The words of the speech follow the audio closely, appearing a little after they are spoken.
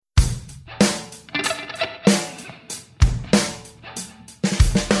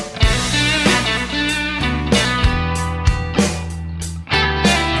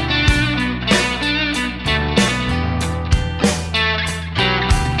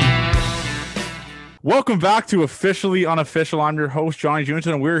Welcome back to Officially Unofficial. I'm your host, Johnny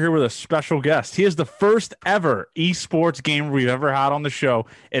Junison, and we're here with a special guest. He is the first ever esports gamer we've ever had on the show.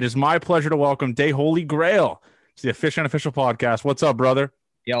 It is my pleasure to welcome Day Holy Grail to the Officially Unofficial podcast. What's up, brother?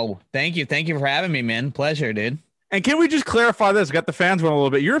 Yo, thank you. Thank you for having me, man. Pleasure, dude. And can we just clarify this? Get the fans going a little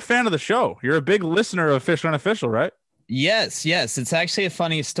bit. You're a fan of the show. You're a big listener of Officially Unofficial, right? Yes. It's actually a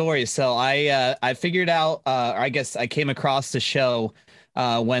funny story. So I figured out, or I guess I came across the show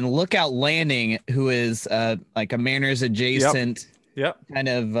when Lookout Landing, who is like a Mariners adjacent Yep. kind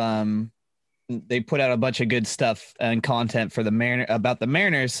of they put out a bunch of good stuff and content for the Mariner about the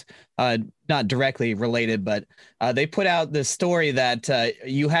Mariners, not directly related, but they put out this story that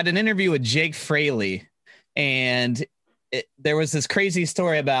you had an interview with Jake Fraley, and there was this crazy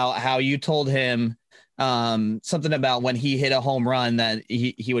story about how you told him something about when he hit a home run that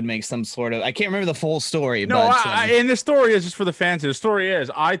he would make some sort of, I can't remember the full story. No, but and the story is just for the fans. The story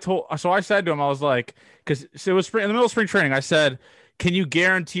is I said to him, I was like, because it was spring, in the middle of spring training. I said, can you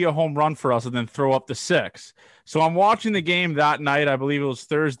guarantee a home run for us and then throw up the six? So I'm watching the game that night. I believe it was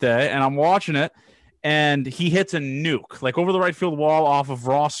Thursday, and I'm watching it, and he hits a nuke like over the right field wall off of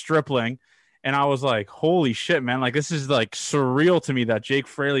Ross Stripling. And I was like, holy shit, man. Like, this is like surreal to me that Jake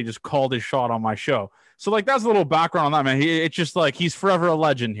Fraley just called his shot on my show. So like, that's a little background on that, man. It's just like, he's forever a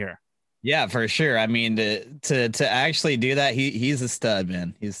legend here. yeah, for sure. I mean, to actually do that, he's a stud,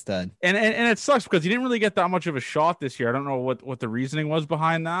 man. He's a stud. And it sucks because he didn't really get that much of a shot this year. I don't know what the reasoning was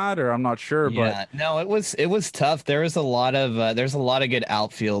behind that, or I'm not sure. Yeah, But no, it was tough. There's a lot of good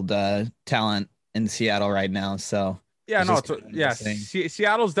outfield talent in Seattle right now. So yeah, it's no, just it's kind of yeah. interesting.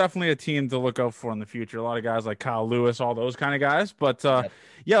 Seattle's definitely a team to look out for in the future. A lot of guys like Kyle Lewis, all those kind of guys. But Yep.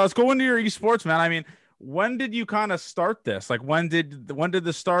 yeah, let's go into your esports, man. I mean, when did you kind of start this? Like, when did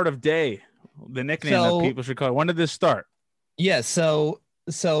the start of Day, the nickname that So people should call it, when did this start? yeah, so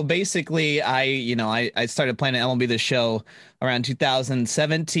basically, I started playing MLB The Show around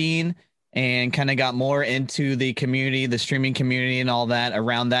 2017, and kind of got more into the community, the streaming community, and all that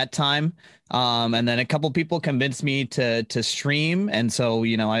around that time. And then a couple people convinced me to stream, and so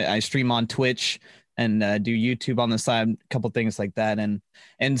I stream on Twitch and do YouTube on the side, a couple things like that,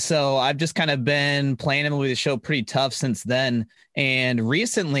 and so I've just kind of been playing MLB The Show pretty tough since then. And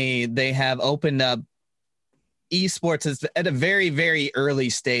recently, they have opened up esports is at a very, very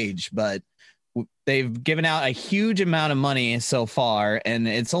early stage, but they've given out a huge amount of money so far, and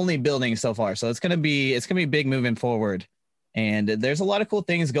it's only building so far. So it's gonna be big moving forward. And there's a lot of cool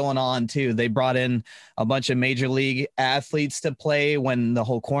things going on too. They brought in a bunch of major league athletes to play when the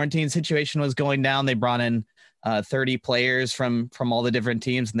whole quarantine situation was going down. They brought in 30 players from all the different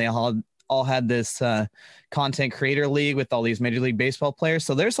teams, and they all had this content creator league with all these major league baseball players.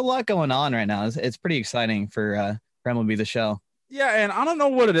 So there's a lot going on right now. It's pretty exciting for MLB The Show. Yeah, and I don't know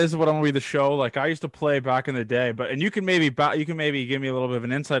what it is, what I'm gonna be the show. Like, I used to play back in the day, but and you can maybe give me a little bit of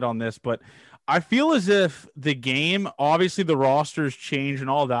an insight on this, but I feel as if the game, obviously the rosters change and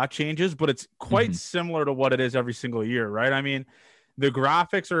all that changes, but it's quite Mhm. similar to what it is every single year, right? I mean, the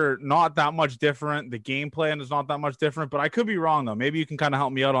graphics are not that much different, the gameplay is not that much different, but I could be wrong though. Maybe you can kind of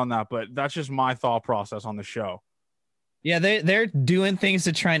help me out on that, but that's just my thought process on the show. Yeah, they're doing things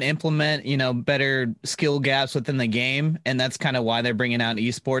to try and implement, better skill gaps within the game, and that's kind of why they're bringing out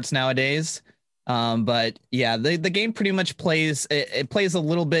esports nowadays. But yeah, the game pretty much it plays a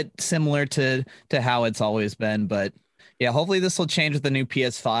little bit similar to how it's always been. But yeah, hopefully this will change with the new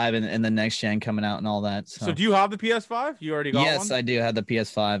PS5 and the next gen coming out and all that. So So do you have the PS5? You already got yes, one? I do have the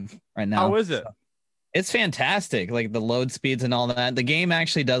PS5 right How now. is it? It's fantastic, like the load speeds and all that. The game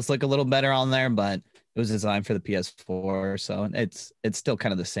actually does look a little better on there, but it was designed for the PS4, so it's still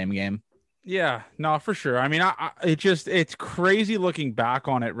kind of the same game. Yeah, no, for sure. I mean, it's crazy looking back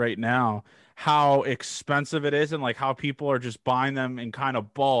on it right now, how expensive it is and like how people are just buying them in kind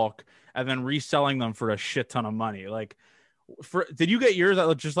of bulk and then reselling them for a shit ton of money. Like, did you get yours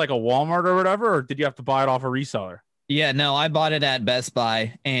at just like a Walmart or whatever, or did you have to buy it off a reseller? Yeah, no, I bought it at Best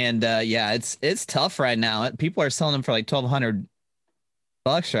Buy, and yeah, it's tough right now. People are selling them for like $1,200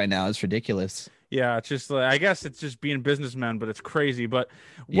 right now. It's ridiculous. Yeah, it's just like, I guess it's just being businessmen, but it's crazy. But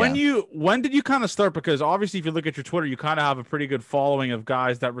Yeah. when did you kind of start? Because obviously, if you look at your Twitter, you kind of have a pretty good following of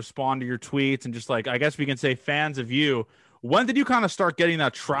guys that respond to your tweets and just like, I guess we can say fans of you. When did you kind of start getting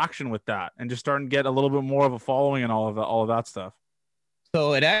that traction with that and just starting to get a little bit more of a following and all of that stuff?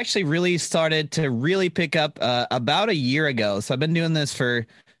 So it actually really started to really pick up about a year ago. So I've been doing this for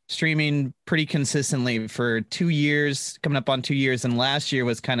streaming pretty consistently for 2 years, coming up on 2 years. And last year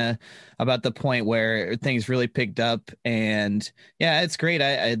was kind of about the point where things really picked up. And yeah, it's great.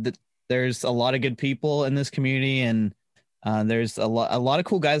 There's a lot of good people in this community, and there's a lot of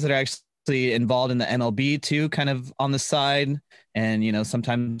cool guys that are actually involved in the MLB too, kind of on the side, and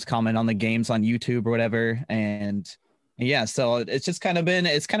sometimes comment on the games on YouTube or whatever. And yeah, so it's kind of been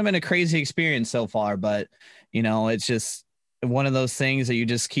a crazy experience so far, but it's just one of those things that you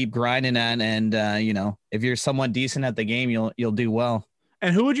just keep grinding at, and if you're somewhat decent at the game, you'll do well.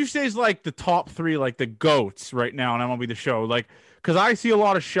 And who would you say is like the top three, like the GOATs right now in MLB The Show? Like, because I see a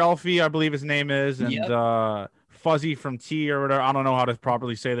lot of Shelfie, I believe his name is, and Yep. Fuzzy from T or whatever. I don't know how to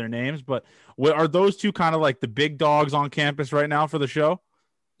properly say their names, but are those two kind of like the big dogs on campus right now for the show?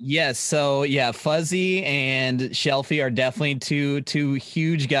 Yes, so yeah, Fuzzy and Shelfie are definitely two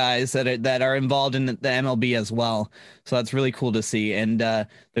huge guys that are involved in the MLB as well. So that's really cool to see. And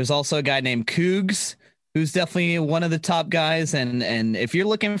there's also a guy named Cougs, who's definitely one of the top guys. And if you're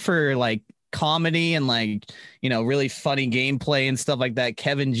looking for like comedy and like really funny gameplay and stuff like that,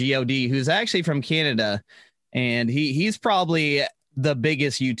 Kevin God, who's actually from Canada, and he's probably the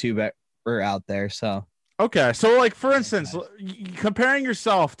biggest YouTuber out there. So. Okay, so like for instance, comparing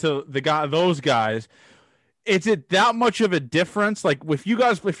yourself to those guys, is it that much of a difference? Like if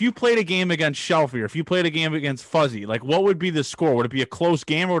you played a game against Shelfie, or if you played a game against Fuzzy, like what would be the score? Would it be a close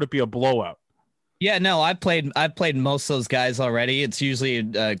game or would it be a blowout? Yeah, no, I've played most of those guys already. It's usually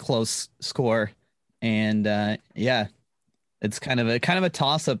a close score, and yeah, it's kind of a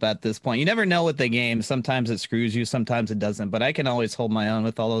toss up at this point. You never know with the game. Sometimes it screws you, sometimes it doesn't. But I can always hold my own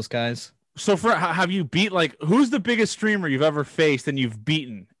with all those guys. So have you beat, like, who's the biggest streamer you've ever faced and you've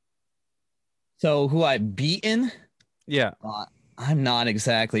beaten? So who I've beaten? Yeah. I'm not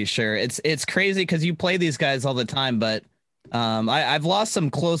exactly sure. It's crazy because you play these guys all the time, but I've lost some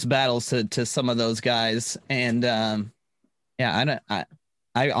close battles to some of those guys, and yeah,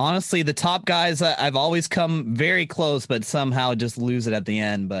 I honestly, the top guys, I've always come very close, but somehow just lose it at the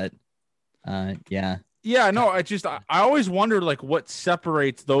end. But yeah. Yeah, no, I always wondered like what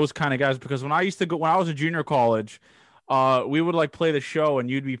separates those kind of guys, because when I was in junior college, we would like play the show and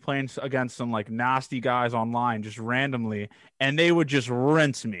you'd be playing against some like nasty guys online just randomly, and they would just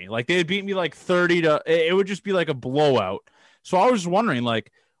rinse me. Like they'd beat me like 30 to, it would just be like a blowout. So I was just wondering,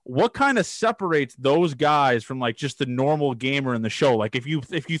 like, what kind of separates those guys from like just the normal gamer in the show? Like if you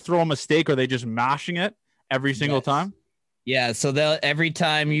throw a mistake, are they just mashing it every single Yes. time? Yeah, so every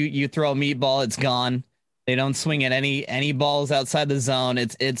time you throw a meatball, it's gone. They don't swing at any balls outside the zone.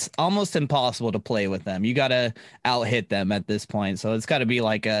 It's almost impossible to play with them. You got to out hit them at this point. So it's got to be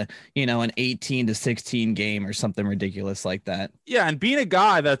like an 18-16 game or something ridiculous like that. Yeah, and being a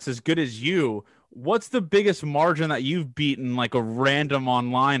guy that's as good as you, what's the biggest margin that you've beaten like a random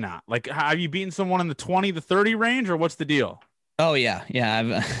online at? Like, have you beaten someone in the 20 to 30 range, or what's the deal? Oh yeah,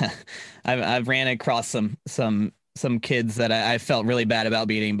 yeah. I've ran across some kids that I felt really bad about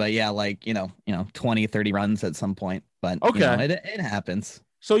beating, but yeah, like 20, 30 runs at some point. But Okay. it happens.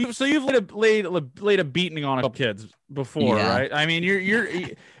 So you've laid a beating on a couple kids before, Yeah. right? I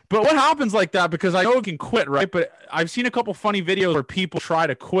mean, but what happens like that? Because I know it can quit, right? But I've seen a couple funny videos where people try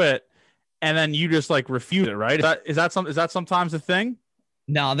to quit and then you just like refuse it, right? Is that sometimes a thing?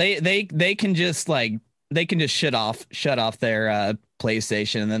 No, they can just shut off their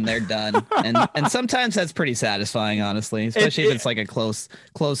PlayStation, and then they're done. And sometimes that's pretty satisfying, honestly, especially if it's like a close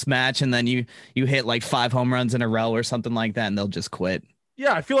match, and then you hit like 5 home runs in a row or something like that, and they'll just quit.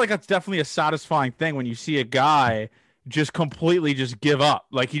 Yeah, I feel like that's definitely a satisfying thing when you see a guy just completely just give up.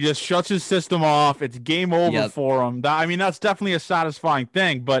 Like he just shuts his system off. It's game over Yep. for him. I mean, that's definitely a satisfying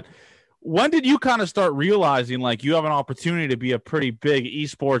thing. But when did you kind of start realizing like you have an opportunity to be a pretty big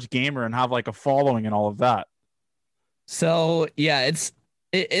esports gamer and have like a following and all of that? So yeah,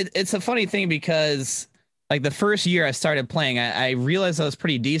 it's a funny thing because like the first year I started playing, I realized I was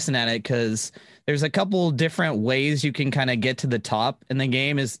pretty decent at it because there's a couple different ways you can kind of get to the top in the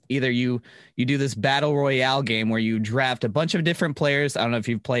game. Is either you do this battle royale game where you draft a bunch of different players. I don't know if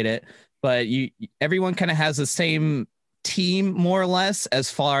you've played it, but everyone kind of has the same team more or less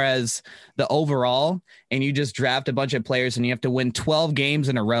as far as the overall, and you just draft a bunch of players and you have to win 12 games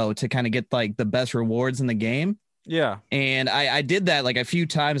in a row to kind of get like the best rewards in the game. Yeah. And I did that like a few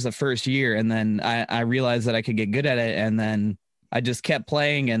times the first year, and then I realized that I could get good at it, and then I just kept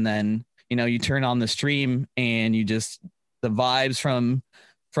playing, and then you turn on the stream and the vibes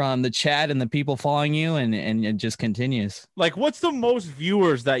from the chat and the people following you, and it just continues. Like, what's the most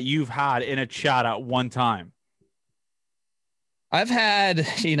viewers that you've had in a chat at one time? I've had,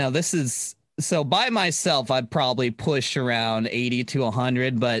 this is so by myself, I'd probably push around 80 to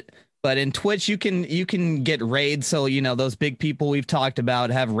 100, but in Twitch, you can get raid. So, those big people we've talked about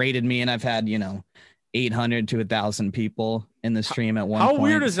have raided me, and I've had, 800 to 1,000 people in the stream at one point. How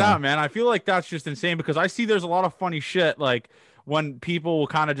weird is that, man? I feel like that's just insane because I see there's a lot of funny shit. Like when people will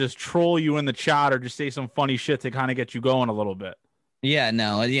kind of just troll you in the chat or just say some funny shit to kind of get you going a little bit. Yeah,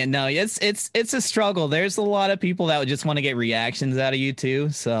 no, it's a struggle. There's a lot of people that would just want to get reactions out of you too.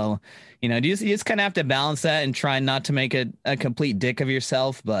 So, you just kind of have to balance that and try not to make a complete dick of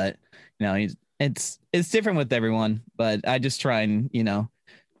yourself. But it's different with everyone. But I just try and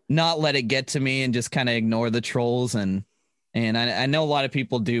not let it get to me and just kind of ignore the trolls and I know a lot of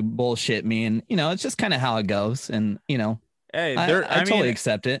people do bullshit me and it's just kind of how it goes and Hey, I totally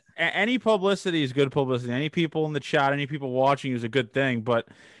accept it. Any publicity is good publicity. Any people in the chat, any people watching is a good thing. But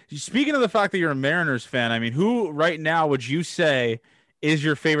speaking of the fact that you're a Mariners fan, I mean, who right now would you say is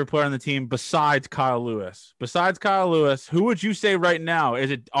your favorite player on the team besides Kyle Lewis? Besides Kyle Lewis, who would you say right now? Is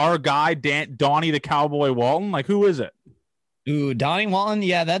it our guy, Donnie the Cowboy Walton? Like, who is it? Ooh, Donnie Walton.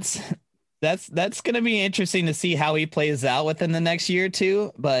 Yeah, that's going to be interesting to see how he plays out within the next year or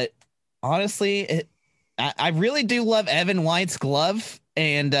two. But honestly, I really do love Evan White's glove,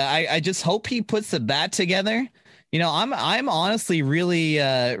 and I just hope he puts the bat together. I'm honestly really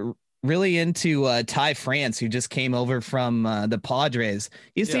into Ty France, who just came over from the Padres.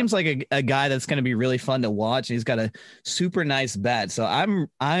 He seems like a guy that's going to be really fun to watch. He's got a super nice bat, so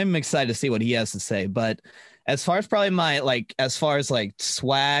I'm excited to see what he has to say. But as far as probably as far as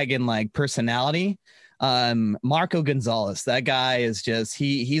swag and personality, Marco Gonzalez, that guy is just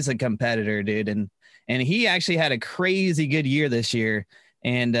he's a competitor, dude, and he actually had a crazy good year this year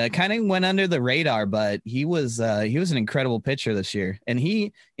and kind of went under the radar, but he was an incredible pitcher this year. And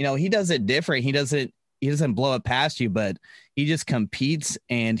he does it different. He doesn't blow it past you, but he just competes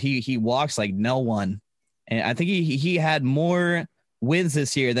and he walks like no one. And I think he had more wins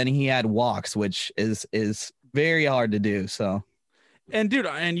this year than he had walks, which is very hard to do. So, and dude,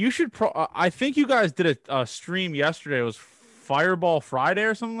 and you should I think you guys did a stream yesterday. It was Fireball Friday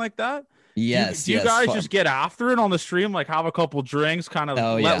or something like that. Yes. Do you guys just get after it on the stream, like have a couple drinks, kind of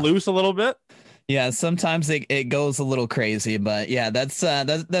let loose a little bit? Yeah, sometimes it goes a little crazy, but yeah, that's kind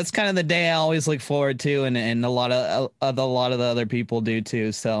of the day I always look forward to, and a lot of the other people do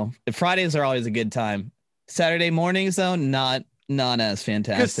too. So the Fridays are always a good time. Saturday mornings though, not as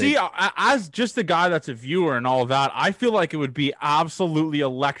fantastic. Because see, as just a guy that's a viewer and all that, I feel like it would be absolutely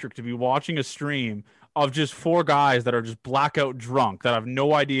electric to be watching a stream of just four guys that are just blackout drunk that have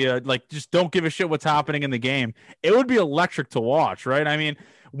no idea, like just don't give a shit what's happening in the game. It would be electric to watch, right? I mean,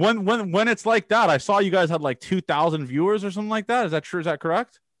 when it's like that, I saw you guys had like 2,000 viewers or something like that. Is that true? Is that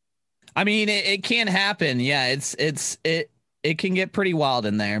correct? I mean, it can happen. Yeah, it can get pretty wild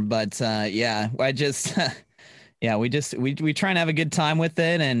in there, but yeah, I just yeah, we try and have a good time with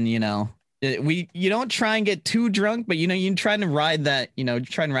it, and you don't try and get too drunk, but you try and ride that,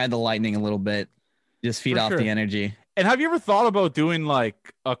 try and ride the lightning a little bit. Just feed off the energy. And have you ever thought about doing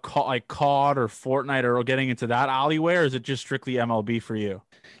like COD or Fortnite or getting into that alleyway, or is it just strictly MLB for you?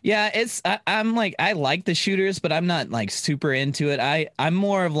 Yeah, I'm like, I like the shooters, but I'm not like super into it. I'm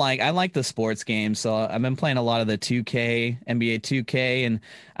more of like, I like the sports games. So I've been playing a lot of the 2K, NBA 2K, and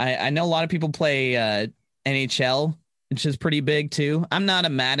I know a lot of people play NHL, which is pretty big too. I'm not a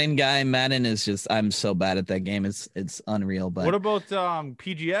Madden guy. Madden is just, I'm so bad at that game. It's unreal. But what about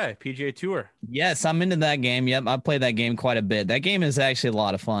PGA Tour? Yes, I'm into that game. Yep, I play that game quite a bit. That game is actually a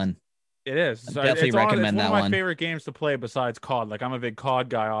lot of fun. It is. I definitely recommend that one. One of my favorite games to play besides COD. Like I'm a big COD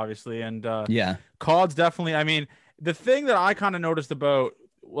guy, obviously, and yeah, COD's definitely. I mean, the thing that I kind of noticed about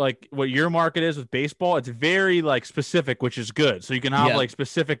like what your market is with baseball, it's very like specific, which is good. So you can have like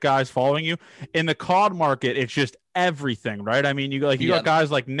specific guys following you. In the COD market, it's just everything, right? I mean, you got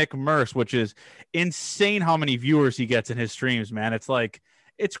guys like Nick Merce, which is insane how many viewers he gets in his streams, man. It's like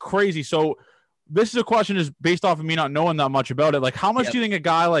it's crazy. So this is a question is based off of me not knowing that much about it. Like, how much do you think a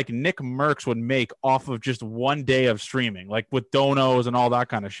guy like Nick Merckx would make off of just one day of streaming, like with donos and all that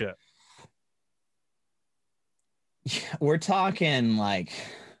kind of shit? We're talking like,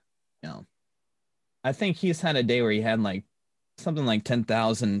 I think he's had a day where he had like something like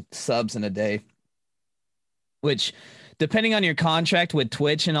 10,000 subs in a day, which depending on your contract with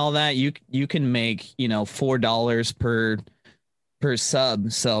Twitch and all that, you can make, $4 per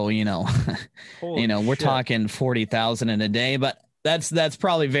sub. So, we're talking 40,000 in a day, but that's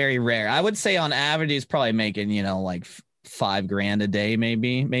probably very rare. I would say on average, he's probably making, like $5,000 a day,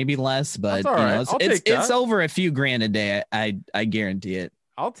 maybe less, but it's over a few grand a day. I guarantee it.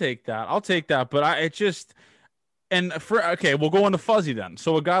 I'll take that. But we'll go into Fuzzy then.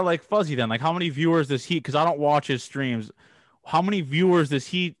 So a guy like Fuzzy then, like how many viewers does he, cause I don't watch his streams. How many viewers does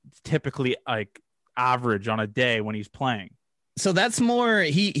he typically like average on a day when he's playing? So that's more,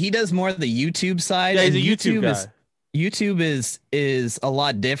 he does more of the YouTube side. Yeah, he's a YouTube guy. YouTube is a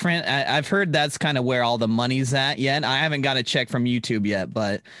lot different. I've heard that's kind of where all the money's at yet. I haven't got a check from YouTube yet,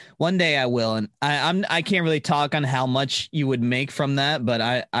 but one day I will. And I can't really talk on how much you would make from that,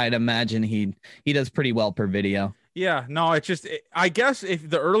 but I'd imagine he does pretty well per video. Yeah, no, I guess if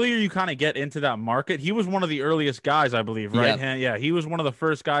the earlier you kind of get into that market, he was one of the earliest guys, I believe, right? Yep. Yeah, he was one of the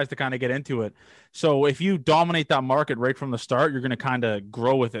first guys to kind of get into it. So if you dominate that market right from the start, you're going to kind of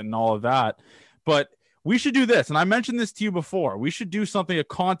grow with it and all of that. But we should do this. And I mentioned this to you before. We should do something, a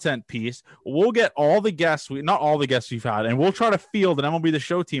content piece. We'll get all the guests, not all the guests we've had, and we'll try to field an MLB The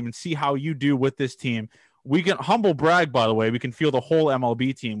Show team and see how you do with this team. We can humble brag, by the way. We can field the whole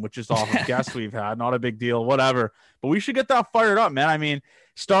MLB team, which is off of guests we've had. Not a big deal, whatever. But we should get that fired up, man. I mean,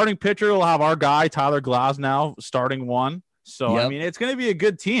 starting pitcher will have our guy, Tyler Glasnow, starting one. So, Yep. I mean, it's going to be a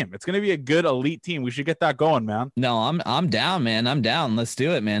good team. It's going to be a good elite team. We should get that going, man. No, I'm down, man. I'm down. Let's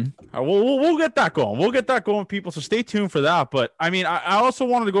do it, man. We'll get that going. We'll get that going, people. So stay tuned for that. But I mean, I also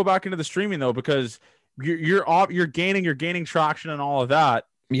wanted to go back into the streaming though, because you're gaining traction and all of that.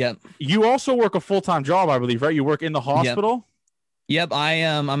 Yep. You also work a full-time job, I believe, right? You work in the hospital. Yep.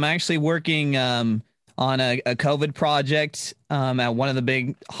 I'm actually working on a COVID project at one of the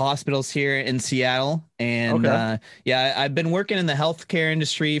big hospitals here in Seattle. And yeah, I've been working in the healthcare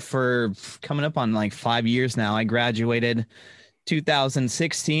industry for coming up on like 5 years now. I graduated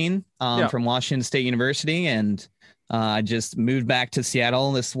 2016 from Washington State University, and I just moved back to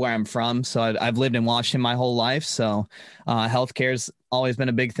Seattle. This is where I'm from. So I've lived in Washington my whole life. So healthcare's always been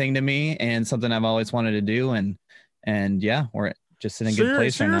a big thing to me and something I've always wanted to do. And yeah, we're just in a good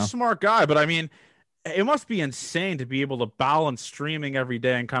place right now. You're a smart guy, but I mean, it must be insane to be able to balance streaming every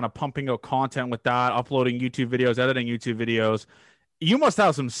day and kind of pumping out content with that, uploading YouTube videos, editing YouTube videos. You must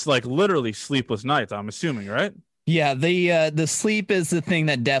have some like literally sleepless nights, I'm assuming, right? Yeah, the sleep is the thing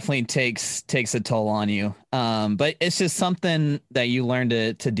that definitely takes a toll on you. But it's just something that you learn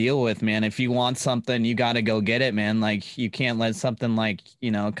to deal with, man. If you want something, you got to go get it, man. Like you can't let something like,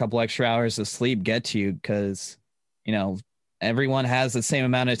 a couple extra hours of sleep get to you, because, everyone has the same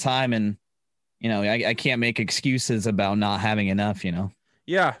amount of time, and I can't make excuses about not having enough,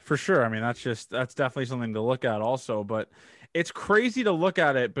 Yeah, for sure. I mean, that's definitely something to look at also, but it's crazy to look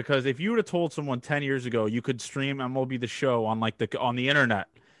at it, because if you would have told someone 10 years ago you could stream MLB The Show on on the internet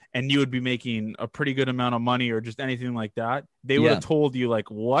and you would be making a pretty good amount of money or just anything like that, they would have told you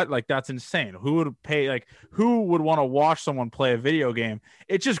like, what? Like, that's insane. Who would pay? Like, who would want to watch someone play a video game?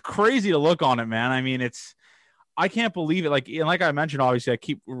 It's just crazy to look on it, man. I mean, I can't believe it. Like I mentioned, obviously, I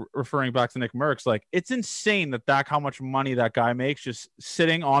keep referring back to Nick Merckx. Like, it's insane that how much money that guy makes just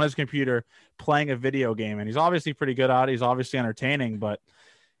sitting on his computer playing a video game. And he's obviously pretty good at it. He's obviously entertaining, but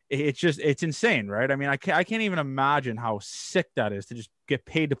it's insane, right? I mean, I can't even imagine how sick that is to just get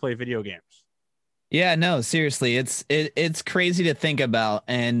paid to play video games. Yeah, no, seriously, it's crazy to think about,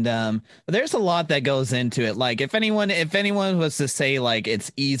 and there's a lot that goes into it. Like if anyone was to say like it's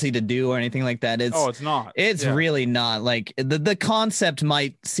easy to do or anything like that, it's not. It's really not. Like the concept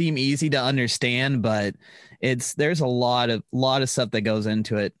might seem easy to understand, but there's a lot of stuff that goes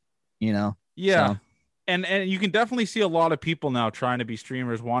into it, Yeah. So. And you can definitely see a lot of people now trying to be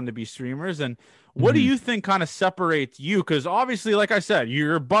streamers, wanting to be streamers. And what do you think kind of separates you? Because obviously, like I said,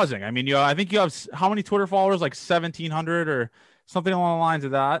 you're buzzing. I mean, I think you have how many Twitter followers? Like 1,700 or something along the lines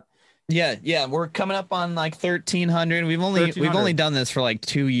of that. Yeah, we're coming up on like 1,300. We've only done this for like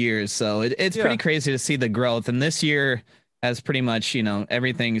 2 years, so it's pretty crazy to see the growth. And this year has pretty much,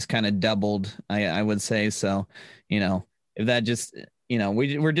 everything's kind of doubled. I would say so. If that just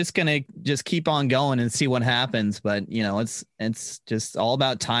we're just gonna keep on going and see what happens. But it's just all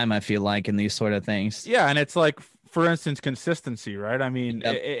about time, I feel like, in these sort of things. Yeah, and it's like, for instance, consistency, right? I mean,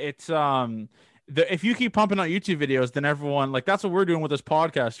 it's if you keep pumping out YouTube videos, then everyone, like, that's what we're doing with this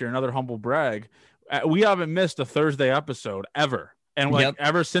podcast here. Another humble brag. We haven't missed a Thursday episode ever, and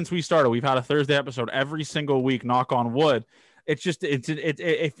ever since we started, we've had a Thursday episode every single week. Knock on wood. It's just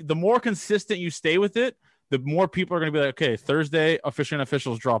if the more consistent you stay with it, the more people are going to be like, okay, Thursday,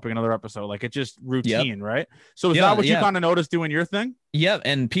 officials dropping another episode. Like, it's just routine, right? So is that what you kind of noticed doing your thing? Yep.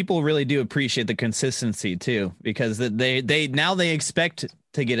 And people really do appreciate the consistency too, because they now they expect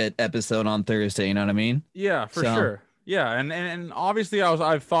to get an episode on Thursday. You know what I mean? Yeah, for sure. Yeah. And obviously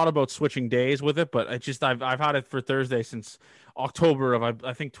I've thought about switching days with it, but I've had it for Thursday since October of,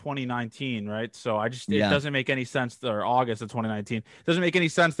 I think 2019. Right. So it doesn't make any sense, or August of 2019. It doesn't make any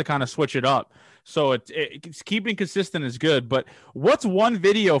sense to kind of switch it up. So it's keeping consistent is good. But what's one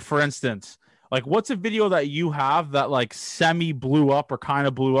video, for instance, like what's a video that you have that like semi blew up or kind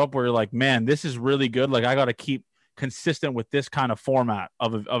of blew up where you're like, man, this is really good. Like, I got to keep consistent with this kind of format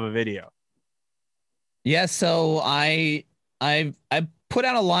of a video. Yeah, so I put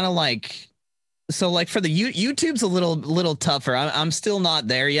out a lot of like so like for the YouTube's a little tougher. I'm still not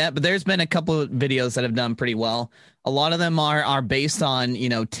there yet, but there's been a couple of videos that have done pretty well. A lot of them are based on,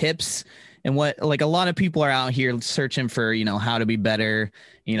 tips and what like a lot of people are out here searching for, how to be better,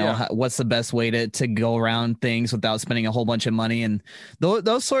 Yeah, what's the best way to go around things without spending a whole bunch of money, and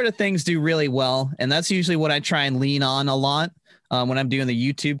those sort of things do really well. And that's usually what I try and lean on a lot when I'm doing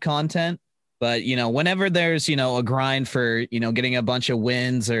the YouTube content. But, whenever there's, a grind for, getting a bunch of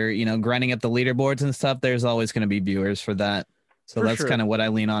wins or, grinding up the leaderboards and stuff, there's always going to be viewers for that. So for that's sure. kind of what I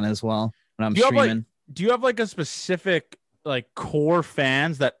lean on as well when I'm Do you have like streaming. do you have like a specific like core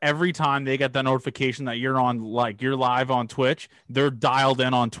fans that every time they get that notification that you're on, like you're live on Twitch, they're dialed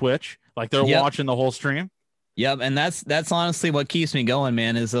in on Twitch, like they're Yep. watching the whole stream? Yep. And that's honestly what keeps me going,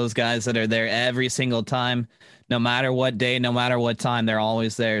 man, is those guys that are there every single time, no matter what day, no matter what time, they're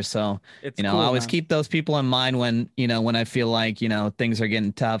always there. So, It's I cool, always man. keep those people in mind when, when I feel like, things are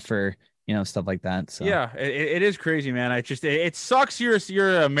getting tough or, stuff like that. So Yeah, it is crazy, man. It sucks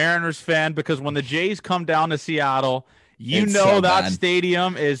you're a Mariners fan because when the Jays come down to Seattle, you it's know so that bad.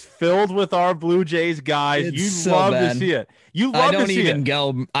 stadium is filled with our Blue Jays guys. It's You so love to bad. see it. You I love to don't see even it.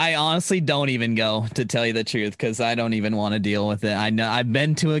 go. I honestly don't even go, to tell you the truth, because I don't even want to deal with it. I know I've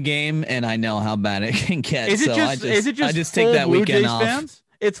been to a game and I know how bad it can get. Is it So just is it I just just take full that Blue weekend Jays off. fans?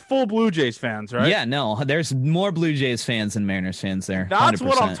 It's full Blue Jays fans, right? Yeah, no, there's more Blue Jays fans than Mariners fans there. That's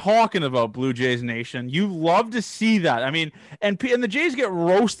what I'm 100%. talking about, Blue Jays Nation. You love to see that. I mean, and the Jays get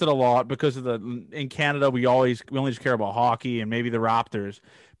roasted a lot because of the in Canada we only just care about hockey and maybe the Raptors.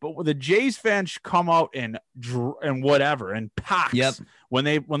 But when the Jays fans come out and whatever in Yep. packs when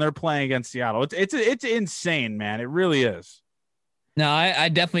they're playing against Seattle, it's insane, man. It really is. No, I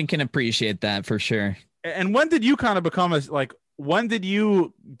definitely can appreciate that for sure. And when did you kind of become a like? When did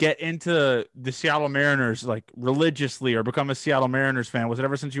you get into the Seattle Mariners like religiously or become a Seattle Mariners fan? Was it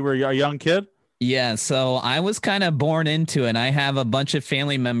ever since you were a young kid? Yeah, so I was kind of born into it. I have a bunch of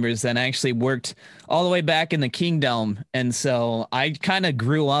family members that actually worked all the way back in the Kingdom, and so I kind of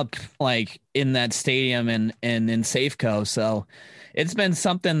grew up like in that stadium and in Safeco. So it's been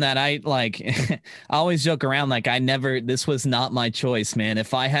something that I like. I always joke around like I never. This was not my choice, man.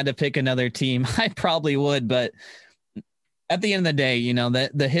 If I had to pick another team, I probably would. But at the end of the day,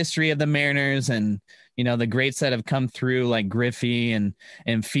 the history of the Mariners and the greats that have come through like Griffey and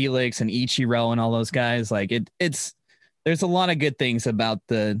Felix and Ichiro and all those guys, like it's there's a lot of good things about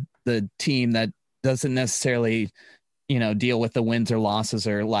the team that doesn't necessarily deal with the wins or losses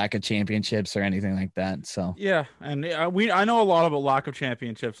or lack of championships or anything like that. So Yeah, and I know a lot about lack of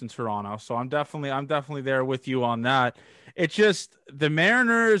championships in Toronto, so I'm definitely there with you on that. It's just the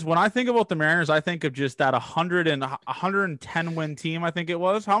Mariners. When I think about the Mariners, I think of just that 110 win team. I think it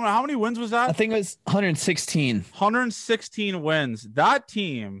was how many wins was I that? think it was 116. 116 wins. That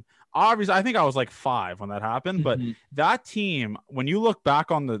team. Obviously, I think I was like 5 when that happened, but Mhm. that team, when you look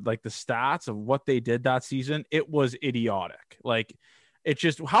back on the stats of what they did that season, it was idiotic. Like it's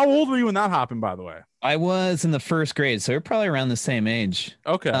just how old were you when that happened, by the way? I was in the first grade, so we're probably around the same age.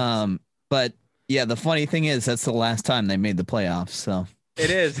 Okay. But yeah, the funny thing is that's the last time they made the playoffs. So It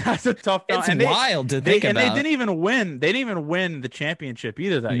is. That's a tough it's and wild to think they about. didn't even win. They didn't even win the championship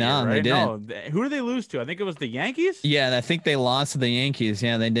either that year, No, they right? No. didn't. Who did they lose to? I think it was the Yankees. Yeah, I think they lost to the Yankees.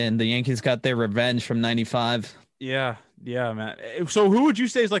 Yeah, they did. The Yankees got their revenge from '95. Yeah, yeah, man. So who would you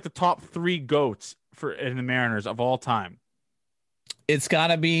say is like the top 3 goats for in the Mariners of all time? It's got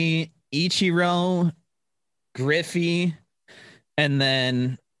to be Ichiro, Griffey, and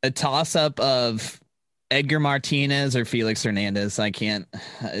then a toss up of Edgar Martinez or Felix Hernandez. I can't.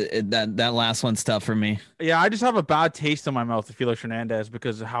 That last one's tough for me. Yeah, I just have a bad taste in my mouth with Felix Hernandez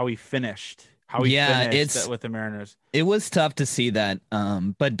because of how he finished. Yeah, it's With the Mariners. it was tough to see that.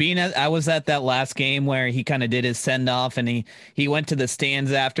 But I was at that last game where he kind of did his send off and he went to the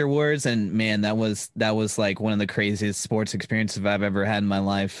stands afterwards, and man, that was like one of the craziest sports experiences I've ever had in my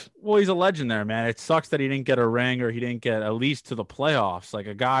life. Well, he's a legend there, man. It sucks that he didn't get a ring or he didn't get at least to the playoffs. Like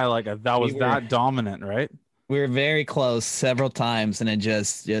a guy that was that dominant, right? We were very close several times, and it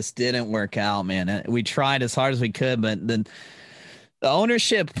just didn't work out, man. We tried as hard as we could, but the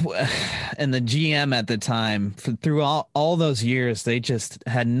ownership and the GM at the time, through all those years, they just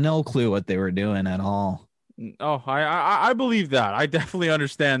had no clue what they were doing at all. Oh, I believe that. I definitely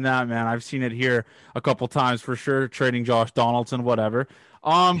understand that, man. I've seen it here a couple times for sure. Trading Josh Donaldson, whatever.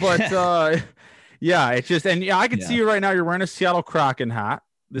 But yeah, it's just and yeah, I can see Yeah. you right now. You're wearing a Seattle Kraken hat.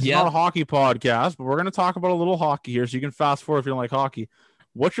 This is not a Yep. hockey podcast, but we're going to talk about a little hockey here, so you can fast forward if you don't like hockey.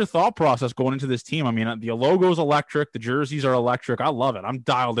 What's your thought process going into this team? I mean, the logo's electric, the jerseys are electric. I love it. I'm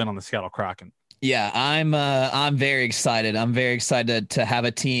dialed in on the Seattle Kraken. Yeah, I'm very excited. I'm very excited to have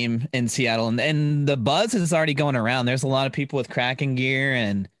a team in Seattle, and the buzz is already going around. There's a lot of people with Kraken gear,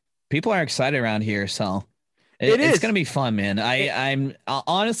 and people are excited around here. So It it's is. gonna be fun, man. It, I'm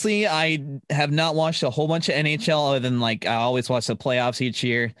honestly, I have not watched a whole bunch of NHL other than like I always watch the playoffs each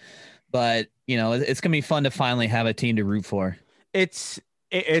year, but it's gonna be fun to finally have a team to root for. it's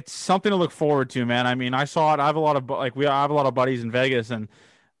it's something to look forward to, man. I mean, I saw it. I have a lot of I have a lot of buddies in Vegas, and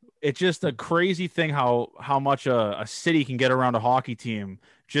it's just a crazy thing how much a city can get around a hockey team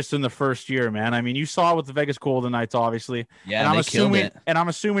just in the first year, man. I mean, you saw it with the Vegas Golden Knights, obviously, and Yeah, they killed it. I'm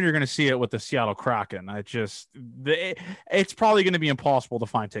assuming you're going to see it with the Seattle Kraken. It's probably going to be impossible to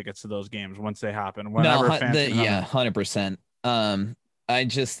find tickets to those games once they happen. No, Whenever fans can yeah, have 100%. I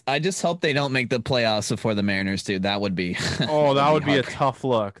just hope they don't make the playoffs before the Mariners do. That would be Oh, that would be a heartbreaking. tough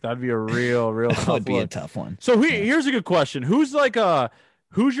look. That'd be a real That would tough be a look. tough one. So Yeah. here's a good question.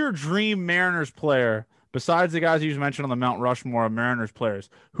 Who's your dream Mariners player besides the guys you just mentioned on the Mount Rushmore of Mariners players?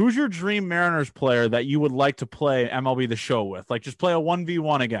 Who's your dream Mariners player that you would like to play MLB The Show with? Like just play a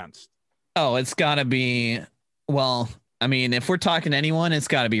 1v1 against. Oh, it's got to be. Well, I mean, if we're talking anyone, it's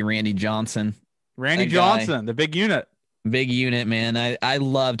got to be Randy Johnson. Randy That guy, Johnson, the big unit. big unit, man. I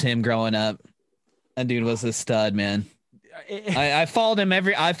loved him growing up. That dude was a stud, man. I followed him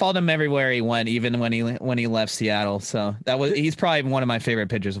everywhere he went, even when he left Seattle. So he's probably one of my favorite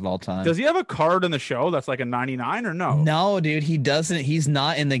pitchers of all time. Does he have a card in the show that's like a 99 or no? No, dude, he doesn't. He's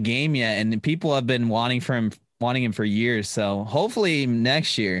not in the game yet, and people have been wanting him for years. So hopefully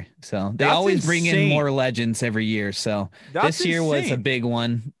next year. So they That's always bring in insane. more legends every year. So That's this year was a insane. big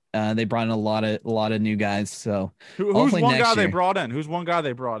one. They brought in a lot of new guys. So Who's hopefully one next guy they year. brought in? Who's one guy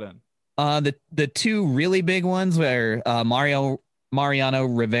they brought in? The two really big ones were Mariano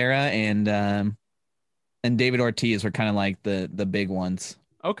Rivera and David Ortiz were kind of like the big ones.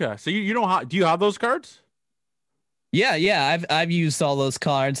 Okay, so you don't do you have those cards? Yeah. I've used all those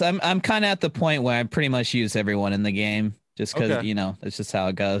cards. I'm kind of at the point where I pretty much use everyone in the game just because Okay. that's just how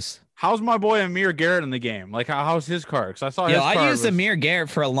it goes. How's my boy Amir Garrett in the game? Like, how's his card? Because I saw his card I used was... Amir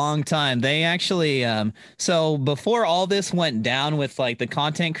Garrett for a long time. They actually, so before all this went down with like the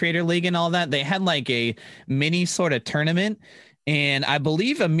Content Creator League and all that, they had like a mini sort of tournament. And I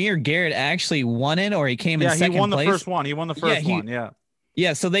believe Amir Garrett actually won it, or he came in Yeah, he second won the place. first one. He won the first one. Yeah.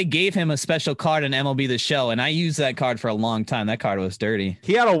 Yeah, so they gave him a special card in MLB The Show, and I used that card for a long time. That card was dirty.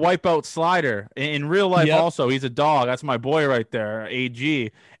 He had a wipeout slider in real life. Yep. Also, he's a dog. That's my boy right there,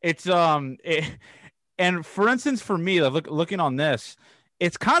 AG. It's and for instance, for me, like, looking on this,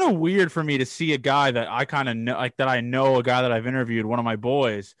 it's kind of weird for me to see a guy that I kind of know, like that I know, a guy that I've interviewed, one of my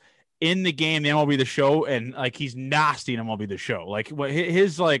boys, in the game, the MLB The Show, and like he's nasty in MLB The Show. Like what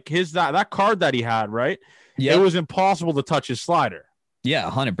his that card that he had, right? Yeah, It was impossible to touch his slider. yeah,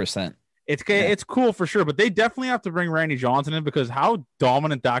 100%. It's cool for sure, but they definitely have to bring Randy Johnson in because how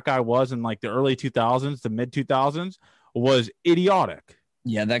dominant that guy was in like the early 2000s, the mid 2000s was idiotic.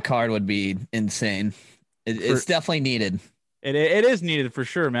 Yeah, that card would be insane. It's definitely needed. It is needed for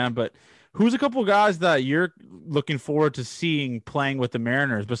sure, man. But who's a couple guys that you're looking forward to seeing playing with the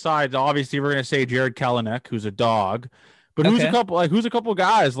Mariners? Besides, obviously, we're gonna say Jared Kelenic, who's a dog. But who's a couple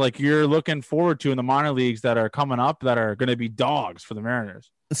guys like you're looking forward to in the minor leagues that are coming up that are going to be dogs for the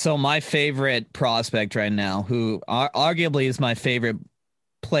Mariners? So my favorite prospect right now, who arguably is my favorite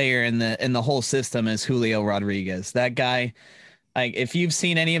player in the whole system, is Julio Rodriguez. That guy, like if you've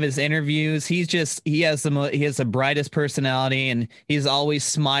seen any of his interviews, he has the brightest personality, and he's always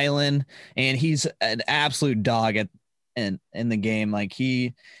smiling, and he's an absolute dog in the game. Like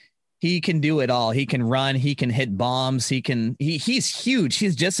he can do it all. He can run. He can hit bombs. He's huge.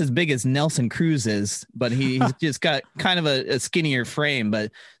 He's just as big as Nelson Cruz is, but he's just got kind of a skinnier frame.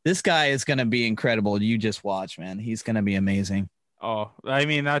 But this guy is going to be incredible. You just watch, man. He's going to be amazing. Oh, I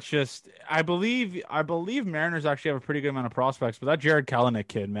mean, that's just I believe Mariners actually have a pretty good amount of prospects, but that Jared Kelenic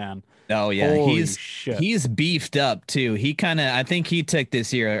kid, man. Oh yeah, Holy shit. He's beefed up too. I think he took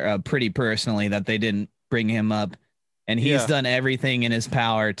this year pretty personally that they didn't bring him up. And he's done everything in his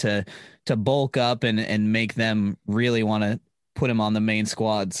power to bulk up and make them really want to put him on the main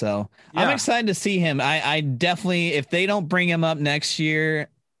squad. So I'm excited to see him. I definitely, if they don't bring him up next year,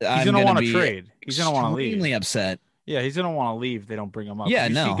 he's gonna want to trade. He's gonna want to leave. Extremely upset. Yeah, he's gonna want to leave if they don't bring him up. Yeah,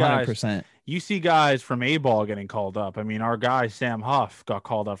 no, 100%. You see guys from A-ball getting called up. I mean, our guy Sam Huff got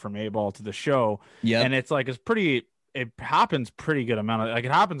called up from A-ball to the show. Yeah, and it's like it happens pretty good amount of like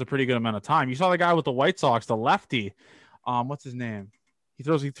it happens a pretty good amount of time. You saw the guy with the White Sox, the lefty. What's his name? He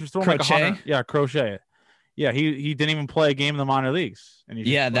throws throwing like 100. Yeah, Crochet. Yeah, he didn't even play a game in the minor leagues. And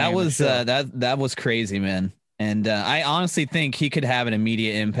that was crazy, man. And I honestly think he could have an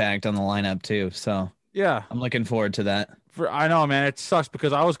immediate impact on the lineup too. So Yeah. I'm looking forward to that. I know, man. It sucks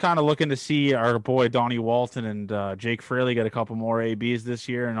because I was kind of looking to see our boy Donnie Walton and Jake Fraley get a couple more ABs this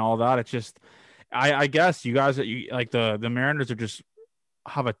year and all that. It's just, I guess you guys, like the Mariners are just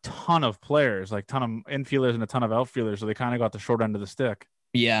have a ton of players, like ton of infielders and a ton of outfielders, so they kind of got the short end of the stick.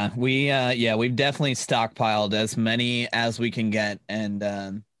 Yeah, we've definitely stockpiled as many as we can get,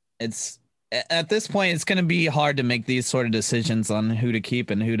 and it's at this point it's going to be hard to make these sort of decisions on who to keep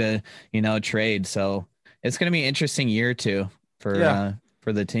and who to trade. So it's going to be an interesting year too for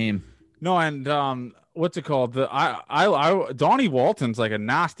the team. No, and what's it called? I Donnie Walton's like a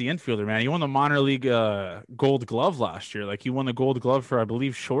nasty infielder, man. He won the minor league Gold Glove last year. Like he won the Gold Glove for I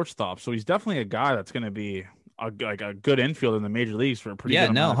believe shortstop. So he's definitely a guy that's going to be a good infielder in the major leagues for a pretty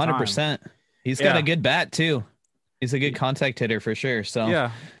good amount of 100%. He's got a good bat too. He's a good contact hitter for sure. So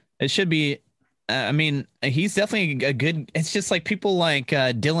yeah, it should be. I mean, he's definitely a good. It's just like people like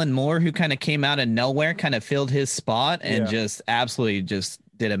Dylan Moore, who kind of came out of nowhere, kind of filled his spot, and just absolutely just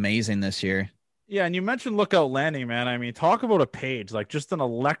did amazing this year. Yeah, and you mentioned Lookout Landing, man. I mean, talk about a page, like just an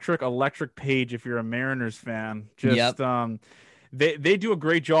electric page. If you're a Mariners fan, just they do a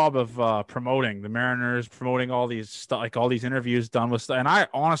great job of promoting the Mariners, promoting all these like all these interviews done with, and I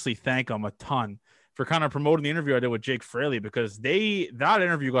honestly thank them a ton for kind of promoting the interview I did with Jake Fraley, because that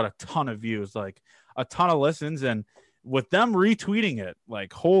interview got a ton of views, like a ton of listens, and with them retweeting it,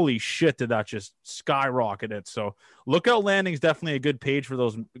 like holy shit, did that just skyrocket it. So Lookout Landing is definitely a good page for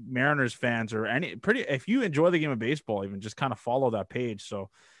those Mariners fans, or if you enjoy the game of baseball, even just kind of follow that page. So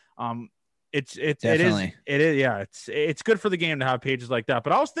it's good for the game to have pages like that.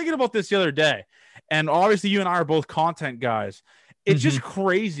 But I was thinking about this the other day, and obviously you and I are both content guys. It's just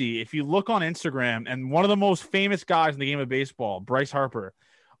crazy if you look on Instagram, and one of the most famous guys in the game of baseball, Bryce Harper,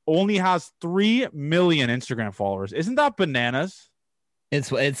 only has 3 million Instagram followers. Isn't that bananas?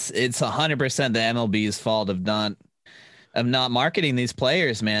 It's 100% the MLB's fault of not marketing these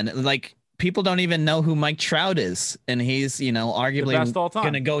players, man. Like people don't even know who Mike Trout is, and he's arguably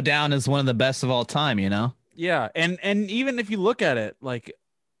going to go down as one of the best of all time. Yeah, and even if you look at it, like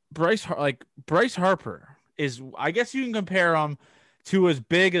Bryce Harper is, I guess you can compare him to as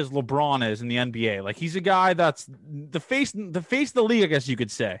big as LeBron is in the NBA. Like he's a guy that's the face of the league, I guess you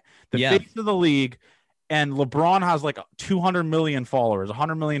could say. Face of the league, and LeBron has like 200 million followers,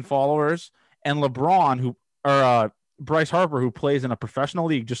 100 million followers, and Bryce Harper, who plays in a professional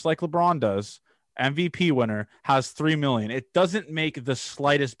league just like LeBron does, MVP winner, has 3 million. It doesn't make the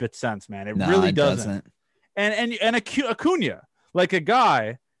slightest bit sense, man. It really doesn't. And Acuna, like a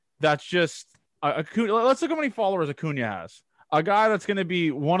guy that's just Acuna, let's look how many followers Acuna has. A guy that's going to be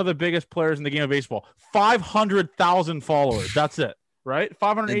one of the biggest players in the game of baseball. 500,000 followers. That's it, right?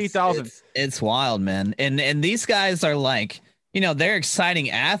 580,000. It's wild, man. And these guys are like, they're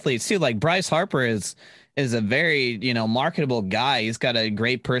exciting athletes too. Like Bryce Harper is a very, marketable guy. He's got a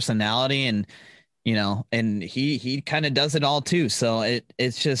great personality, and and he kind of does it all too. So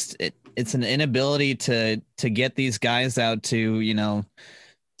it's an inability to get these guys out to,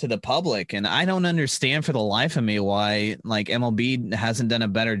 to the public. And I don't understand for the life of me why like MLB hasn't done a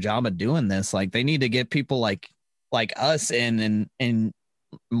better job of doing this. Like they need to get people like us in and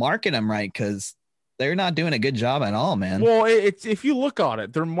market them right, because they're not doing a good job at all, man. Well, it's if you look at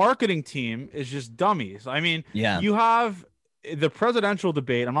it, their marketing team is just dummies. I mean, you have the presidential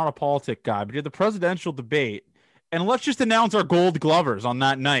debate. I'm not a politic guy, but you have the presidential debate, and let's just announce our Gold Glovers on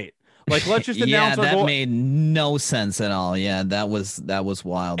that night. Like, let's just announce that made no sense at all. Yeah, that was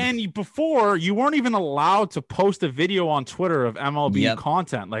wild. And before, you weren't even allowed to post a video on Twitter of MLB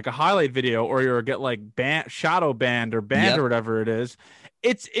content, like a highlight video, or you'll get like shadow banned or banned or whatever it is.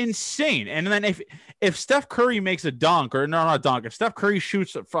 It's insane. And then if Steph Curry makes a dunk, or no, not a dunk, if Steph Curry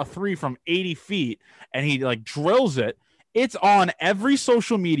shoots a three from 80 feet and he like drills it, it's on every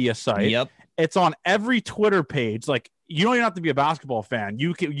social media site. Yep. It's on every Twitter page. Like, you don't even have to be a basketball fan.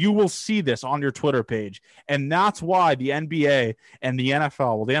 You will see this on your Twitter page. And that's why the NBA and the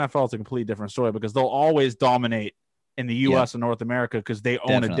NFL, well, the NFL is a completely different story, because they'll always dominate in the US and North America because they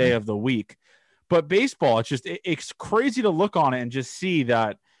own a day of the week. But baseball, it's crazy to look on it and just see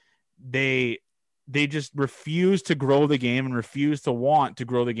that they just refuse to grow the game and refuse to want to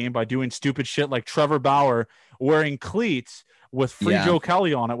grow the game by doing stupid shit like Trevor Bauer wearing cleats with Free Joe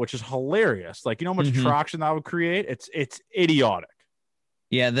Kelly on it, which is hilarious. Like, you know how much traction that would create? It's idiotic.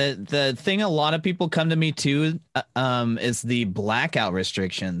 Yeah, the thing a lot of people come to me to is the blackout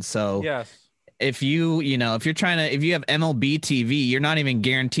restrictions. So yes, if you have MLB TV, you're not even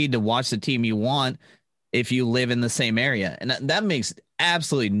guaranteed to watch the team you want if you live in the same area. And that makes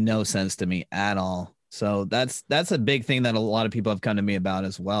absolutely no sense to me at all. So that's a big thing that a lot of people have come to me about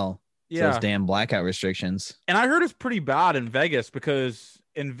as well. Yeah. Those damn blackout restrictions. And I heard it's pretty bad in Vegas, because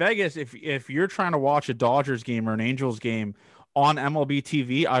in Vegas, if you're trying to watch a Dodgers game or an Angels game on MLB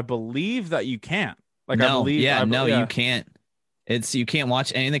TV, I believe that you can't. Like, No, I believe, yeah, no, you can't. You can't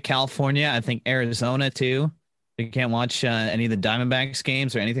watch any of the California. I think Arizona too. You can't watch any of the Diamondbacks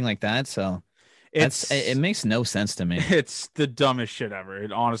games or anything like that. So it makes no sense to me. It's the dumbest shit ever.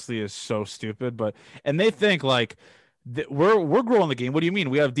 It honestly is so stupid. And they think like we're growing the game. What do you mean?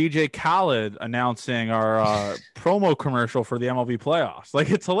 We have DJ Khaled announcing our promo commercial for the MLB playoffs.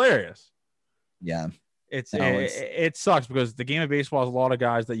 Like, it's hilarious. Yeah, it sucks, because the game of baseball has a lot of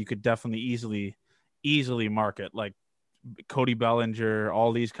guys that you could definitely easily market, like Cody Bellinger,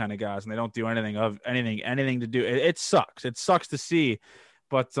 all these kind of guys, and they don't do anything to do. It sucks. It sucks to see.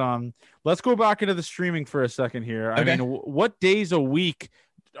 But let's go back into the streaming for a second here. Okay. I mean, what days a week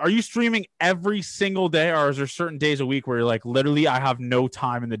are you streaming? Every single day, or is there certain days a week where you're like, literally, I have no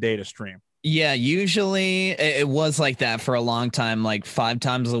time in the day to stream? Yeah, usually it was like that for a long time, like 5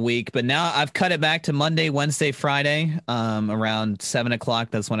 times a week. But now I've cut it back to Monday, Wednesday, Friday, around 7 o'clock.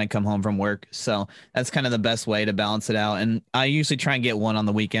 That's when I come home from work. So that's kind of the best way to balance it out. And I usually try and get one on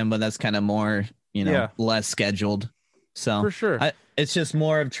the weekend, but that's kind of more, less scheduled. So for sure, it's just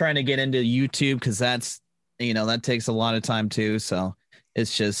more of trying to get into YouTube, because that's, that takes a lot of time too. So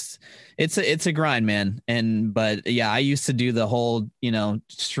it's just, it's a grind, man. But yeah, I used to do the whole,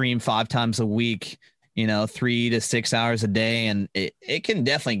 stream 5 times a week, 3 to 6 hours a day. And it can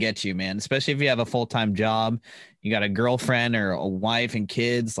definitely get you, man, especially if you have a full-time job, you got a girlfriend or a wife and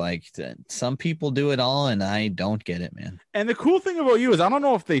kids. Like, some people do it all, and I don't get it, man. And the cool thing about you is, I don't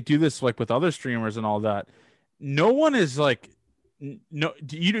know if they do this like with other streamers and all that. No one is like, no,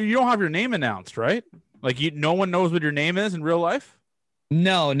 you don't have your name announced, right? Like, no one knows what your name is in real life.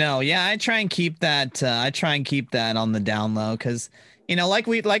 No. Yeah, I try and keep that. On the down low, because like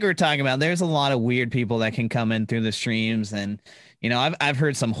we were talking about, there's a lot of weird people that can come in through the streams, and I've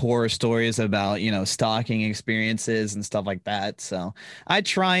heard some horror stories about stalking experiences and stuff like that. So I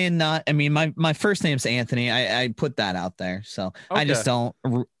try and not. I mean, my first name's Anthony. I put that out there. So okay. I just don't.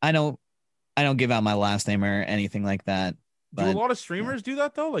 I don't give out my last name or anything like that. Do a lot of streamers do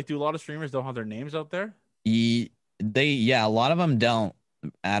that though? Like, do a lot of streamers don't have their names out there? A lot of them don't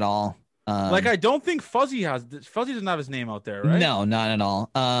at all. Like, I don't think Fuzzy doesn't have his name out there, right? No, not at all.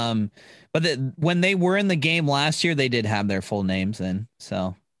 But when they were in the game last year, they did have their full names in.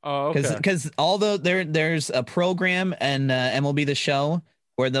 So, okay. Because although there's a program and MLB The Show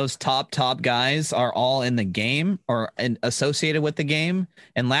where those top guys are all in the game or associated with the game,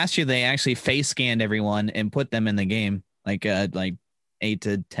 and last year they actually face scanned everyone and put them in the game, like 8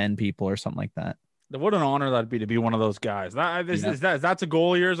 to 10 people or something like that. What an honor that'd be to be one of those guys. That's a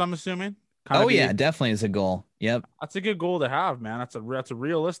goal of yours, I'm assuming? Yeah, definitely is a goal. Yep. That's a good goal to have, man. That's a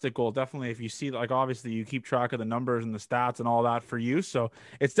realistic goal. Definitely, if you see, like, obviously you keep track of the numbers and the stats and all that for you. So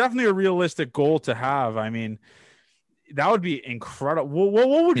it's definitely a realistic goal to have. I mean, that would be incredible.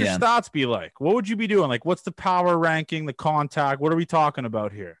 What would your stats be like? What would you be doing? Like, what's the power ranking, the contact? What are we talking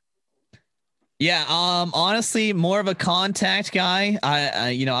about here? Yeah, honestly, more of a contact guy.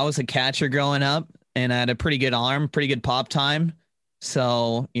 I was a catcher growing up, and I had a pretty good arm, pretty good pop time.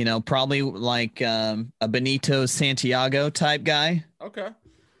 So, probably like a Benito Santiago type guy.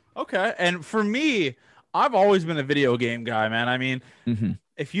 Okay. And for me, I've always been a video game guy, man. I mean,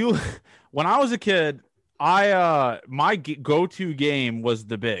 when I was a kid, my go-to game was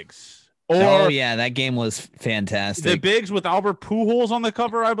the Bigs. That game was fantastic. The Bigs with Albert Pujols on the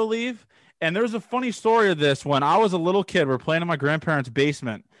cover, I believe. And there's a funny story of this. When I was a little kid, we're playing in my grandparents'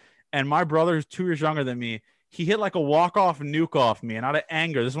 basement, and my brother, who's 2 years younger than me, he hit like a walk-off nuke off me, and out of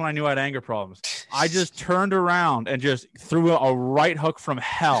anger, this is when I knew I had anger problems, I just turned around and just threw a right hook from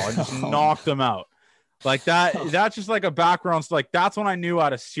hell and just knocked him out. Like that. That's just like a background. So like, that's when I knew I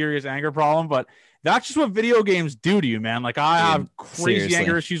had a serious anger problem. But that's just what video games do to you, man. Like, I have crazy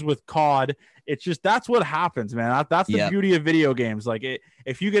anger issues with COD. It's just, that's what happens, man. That's the beauty of video games. Like,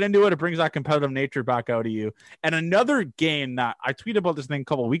 if you get into it, it brings that competitive nature back out of you. And another game that I tweeted about this thing a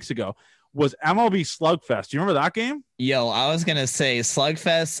couple of weeks ago was MLB Slugfest. Do you remember that game? Yo, I was going to say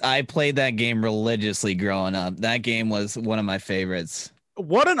Slugfest. I played that game religiously growing up. That game was one of my favorites.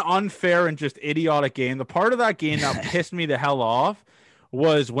 What an unfair and just idiotic game. The part of that game that pissed me the hell off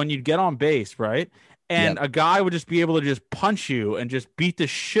was when you'd get on base, right? And a guy would just be able to just punch you and just beat the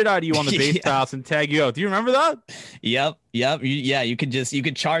shit out of you on the base paths and tag you out. Do you remember that? Yep. Yep. You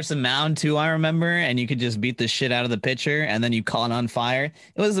could charge the mound too, I remember, and you could just beat the shit out of the pitcher and then you caught on fire.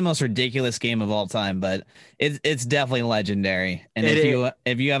 It was the most ridiculous game of all time, but it's definitely legendary. And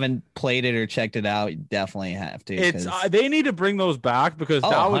if you haven't played it or checked it out, you definitely have to. It's they need to bring those back because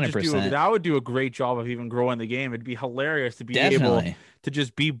that would 100%. that would do a great job of even growing the game. It'd be hilarious to be able to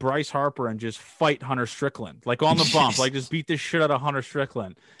just beat Bryce Harper and just fight Hunter Strickland, like on the bump, like just beat the shit out of Hunter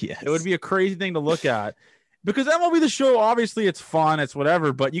Strickland. Yes. It would be a crazy thing to look at. Because MLB The Show, obviously, it's fun, it's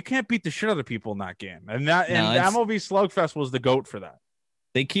whatever, but you can't beat the shit out of people in that game. And MLB Slugfest was the GOAT for that.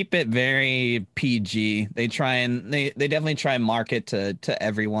 They keep it very PG. They definitely try and market to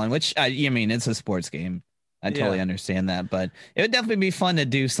everyone, which I mean, it's a sports game. I totally understand that, but it would definitely be fun to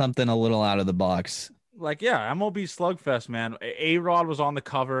do something a little out of the box. Like, yeah, MLB Slugfest, man. A-Rod was on the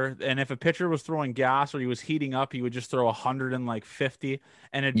cover, and if a pitcher was throwing gas or he was heating up, he would just throw 150,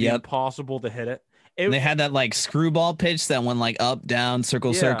 and it'd be impossible to hit it. They had that like screwball pitch that went like up, down,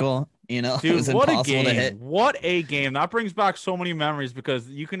 circle. You know, dude, it was impossible to hit. What a game. That brings back so many memories because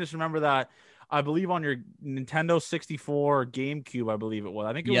you can just remember that, I believe, on your Nintendo 64 or GameCube, I believe it was.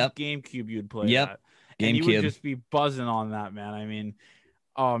 I think it was GameCube you'd play that. And you would just be buzzing on that, man. I mean,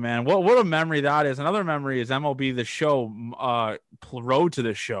 oh, man, what a memory that is. Another memory is MLB The Show, Road to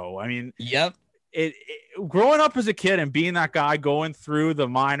the Show. I mean, it growing up as a kid and being that guy going through the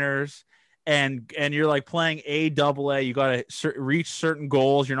minors, and you're like playing AA, you got to reach certain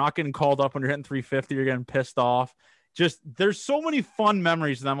goals. You're not getting called up when you're hitting 350. You're getting pissed off. Just there's so many fun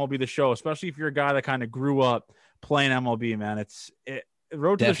memories in MLB The Show, especially if you're a guy that kind of grew up playing MLB, man.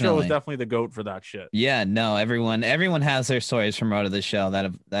 Road to the Show is definitely the GOAT for that shit. Yeah, no, everyone has their stories from Road to the Show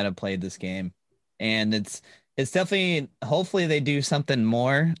that have played this game. And it's definitely, hopefully they do something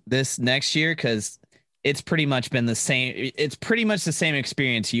more this next year, because it's pretty much been the same. It's pretty much the same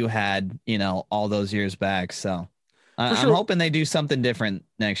experience you had, all those years back. So I'm hoping they do something different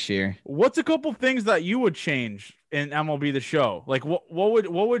next year. What's a couple things that you would change in MLB The Show? Like what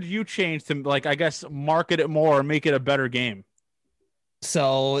would you change to, like, I guess, market it more or make it a better game?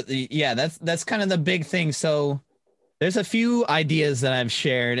 So yeah, that's kind of the big thing. So there's a few ideas that I've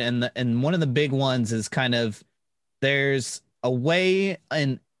shared, and one of the big ones is kind of, there's a way,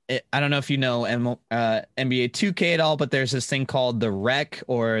 and I don't know if you know NBA 2K at all, but there's this thing called the Rec,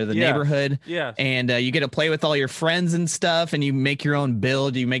 or the neighborhood. Yeah. And you get to play with all your friends and stuff, and you make your own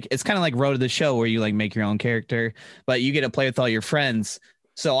build. It's kind of like Road to the Show, where you like make your own character, but you get to play with all your friends.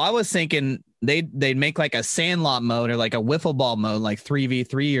 So I was thinking they'd make like a Sandlot mode, or like a wiffle ball mode, like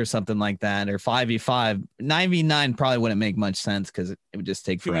 3v3 or something like that, or 5v5. 9v9 probably wouldn't make much sense because it would just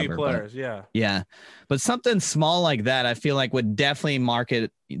take forever. Too many players, yeah. But something small like that, I feel like would definitely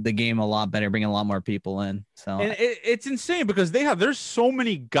market the game a lot better, bring a lot more people in. So and it's insane because there's so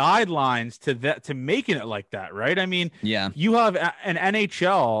many guidelines to making it like that, right? I mean, you have an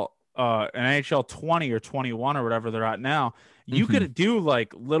NHL 20 or 21 or whatever they're at now. You could do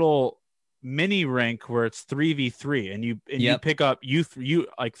like little mini rink where it's 3v3, and you pick up you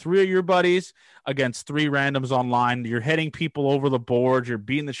like three of your buddies against three randoms online. You're hitting people over the board, you're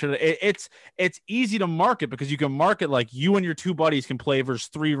beating the shit. It's easy to market because you can market like you and your two buddies can play versus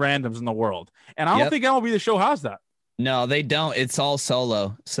three randoms in the world. And I don't think MLB The Show has that. No, they don't. It's all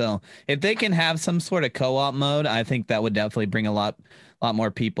solo. So if they can have some sort of co-op mode, I think that would definitely bring a lot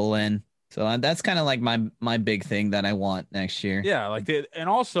more people in. So that's kind of like my big thing that I want next year. Yeah, and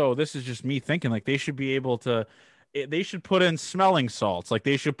also this is just me thinking, like, they should be able to, they should put in smelling salts. Like,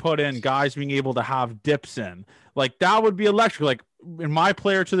 they should put in guys being able to have dips in. Like, that would be electric. Like, in my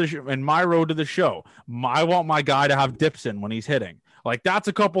in my Road to the Show, I want my guy to have dips in when he's hitting. Like, that's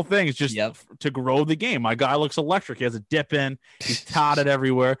a couple things just to grow the game. My guy looks electric. He has a dip in. He's tatted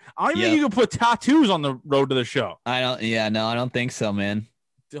everywhere. I don't even think you can put tattoos on the Road to the Show. I don't think so, man.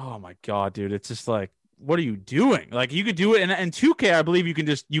 Oh my God, dude. It's just like, what are you doing? Like, you could do it in 2K. I believe you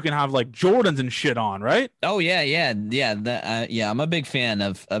can have like Jordans and shit on, right? Oh yeah. I'm a big fan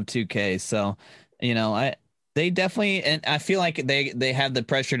of 2K. So, they definitely, and I feel like they have the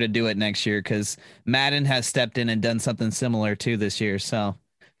pressure to do it next year because Madden has stepped in and done something similar too this year. So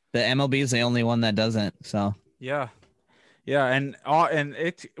the MLB is the only one that doesn't. So yeah, and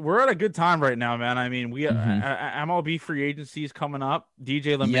we're at a good time right now, man. I mean, we MLB free agency is coming up.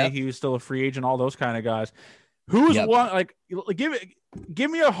 DJ LeMahieu is still a free agent. All those kind of guys. Who's one? Like,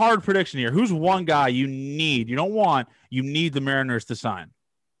 give me a hard prediction here. Who's one guy you need? You don't want. You need the Mariners to sign.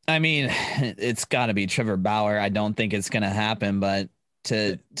 I mean, it's got to be Trevor Bauer. I don't think it's going to happen, but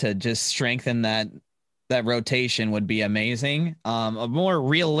to just strengthen that rotation would be amazing. A more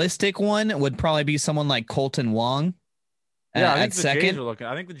realistic one would probably be someone like Colton Wong. Yeah, I think the Jays are looking.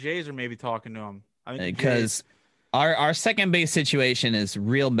 I think the Jays are maybe talking to him. I think because Our second base situation is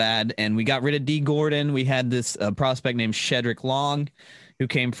real bad, and we got rid of D Gordon. We had this prospect named Shedrick Long, who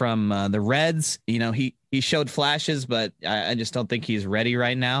came from the Reds. You know, he showed flashes, but I just don't think he's ready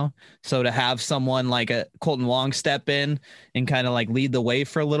right now. So to have someone like a Colton Wong step in and kind of like lead the way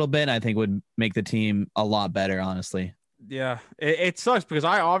for a little bit, I think would make the team a lot better, honestly. Yeah, it sucks because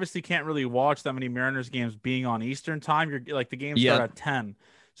I obviously can't really watch that many Mariners games being on Eastern time. You're like the games start Yep. at 10,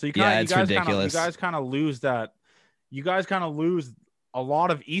 so you Yeah, kind of it's ridiculous. you guys kind of lose that. You guys kind of lose a lot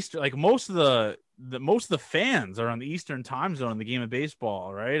of Eastern. Like most of the fans are on the Eastern time zone in the game of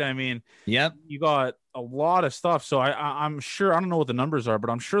baseball, right? I mean, Yep. you got a lot of stuff. So I'm sure I don't know what the numbers are, but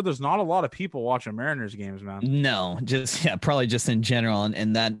I'm sure there's not a lot of people watching Mariners games, man. No, just yeah, probably just in general,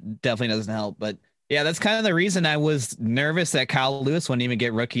 and that definitely doesn't help. But yeah, that's kind of the reason I was nervous that Kyle Lewis wouldn't even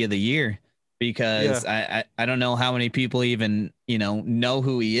get Rookie of the Year because I don't know how many people even know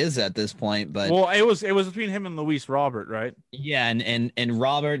who he is at this point. But well, it was between him and Luis Robert, right? yeah, and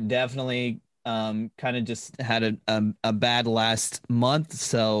Robert definitely kind of just had a bad last month,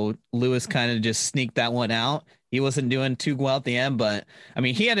 so Lewis kind of just sneaked that one out. He wasn't doing too well at the end, but I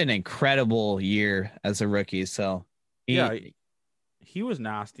mean, he had an incredible year as a rookie. So he was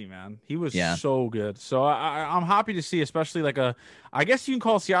nasty, man. He was Yeah. so good. So I'm happy to see, especially like I guess you can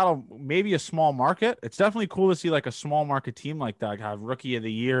call Seattle maybe a small market. It's definitely cool to see like a small market team like that have Rookie of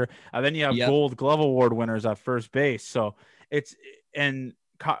the Year, and then you have Yep. Gold Glove Award winners at first base. So it's and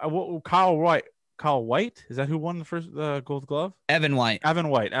Kyle White, is that who won the Gold Glove? Evan White. Evan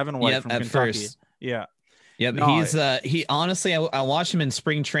White Yep, from at Kentucky. first. Yeah. Yep, No, he's he honestly, I watched him in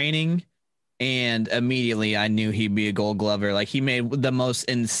spring training, and immediately I knew he'd be a Gold Glover. Like he made the most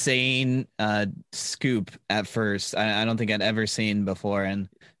insane scoop at first. I don't think I'd ever seen before, and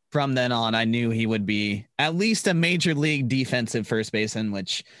from then on, I knew he would be at least a major league defensive first baseman.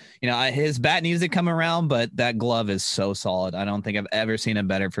 Which his bat needs to come around, but that glove is so solid. I don't think I've ever seen a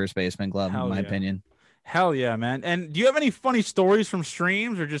better first baseman glove, in my opinion. Hell yeah, man. And do you have any funny stories from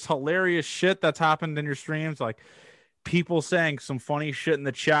streams or just hilarious shit that's happened in your streams? Like people saying some funny shit in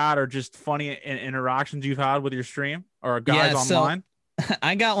the chat or just funny interactions you've had with your stream or guys online? So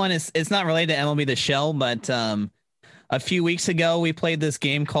I got one. It's not related to MLB The Show, but a few weeks ago we played this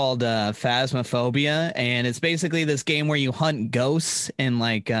game called Phasmophobia, and it's basically this game where you hunt ghosts, and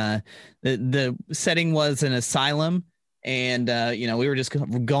like the setting was an asylum. And we were just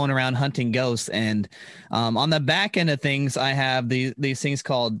going around hunting ghosts, and on the back end of things, I have these things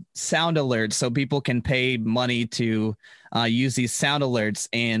called sound alerts, so people can pay money to use these sound alerts.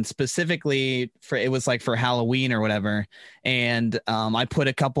 And specifically it was like for Halloween or whatever. And I put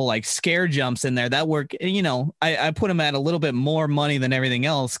a couple like scare jumps in there that work. I put them at a little bit more money than everything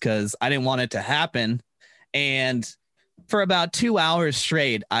else because I didn't want it to happen. And for about 2 hours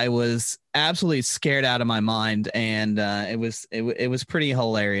straight, I was absolutely scared out of my mind, and it was pretty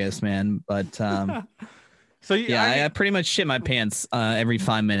hilarious, man. But so I pretty much shit my pants every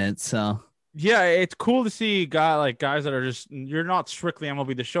 5 minutes. So yeah, it's cool to see guys that are just, you're not strictly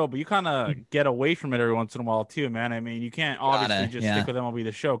MLB The Show, but you kind of get away from it every once in a while too, man. I mean, you can't obviously stick with MLB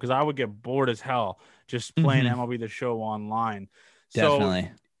The Show because I would get bored as hell just playing MLB The Show online. Definitely. So,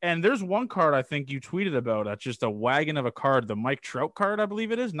 and there's one card I think you tweeted about. That's just a wagon of a card, the Mike Trout card, I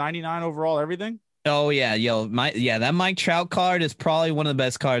believe it is, 99 overall, everything. Oh yeah, that Mike Trout card is probably one of the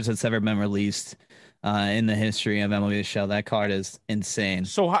best cards that's ever been released in the history of MLB The Show. That card is insane.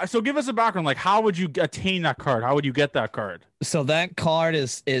 So give us a background. Like, how would you attain that card? How would you get that card? So that card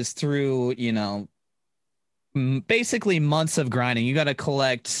is through basically months of grinding. You got to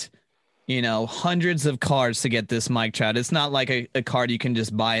collect hundreds of cards to get this Mike Trout. It's not like a card you can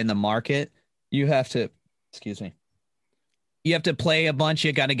just buy in the market. You have to, you have to play a bunch.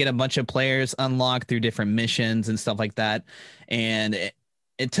 You got to get a bunch of players unlocked through different missions and stuff like that. And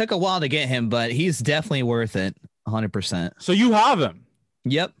it took a while to get him, but he's definitely worth it. 100%. So you have him.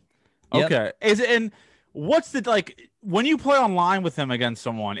 Yep. Okay. And what's the, like, when you play online with him against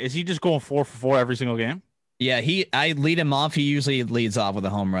someone, is he just going 4 for 4 every single game? Yeah, I lead him off. He usually leads off with a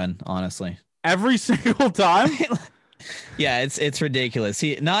home run, honestly. Every single time? Yeah, it's ridiculous.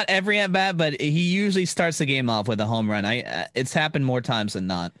 He not every at bat, but he usually starts the game off with a home run. It's happened more times than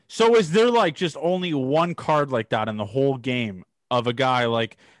not. So is there like just only one card like that in the whole game of a guy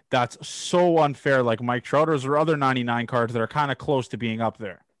like that's so unfair like Mike Trout, or is there other 99 cards that are kind of close to being up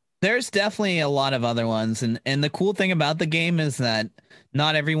there? There's definitely a lot of other ones, and the cool thing about the game is that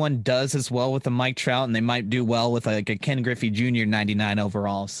not everyone does as well with a Mike Trout, and they might do well with like a Ken Griffey Jr. 99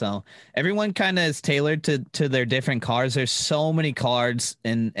 overall. So everyone kind of is tailored to their different cards. There's so many cards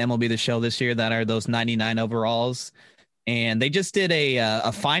in MLB The Show this year that are those 99 overalls, and they just did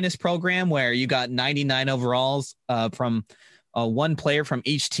a finest program where you got 99 overalls from one player from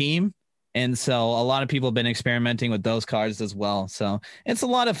each team. And so a lot of people have been experimenting with those cards as well. So it's a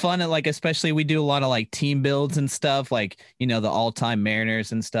lot of fun. And like, especially we do a lot of like team builds and stuff, like, you know, the all-time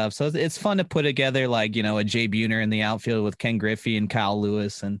Mariners and stuff. So it's fun to put together like, you know, a Jay Buhner in the outfield with Ken Griffey and Kyle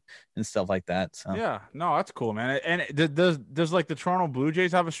Lewis and stuff like that. So Yeah, no, that's cool, man. And does like the Toronto Blue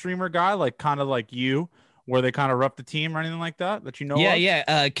Jays have a streamer guy like kind of like you, where they kind of rep the team or anything like that you know yeah, of?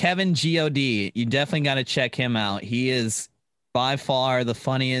 yeah. Kevin God, you definitely got to check him out. He is by far the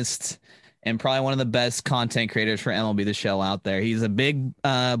funniest and probably one of the best content creators for MLB The Show out there. He's a big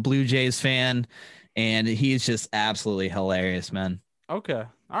Blue Jays fan, and he's just absolutely hilarious, man. Okay.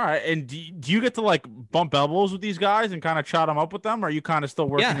 All right. And do you get to like bump elbows with these guys and kind of chat them up with them? Or are you kind of still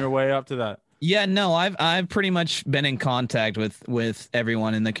working your way up to that? Yeah, no, I've pretty much been in contact with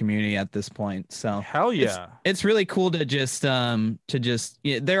everyone in the community at this point. So hell yeah, it's really cool to just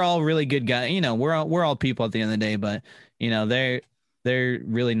yeah, they're all really good guys. You know, we're all people at the end of the day, but you know, they're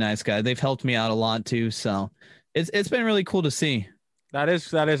really nice guys. They've helped me out a lot too. So it's been really cool to see. That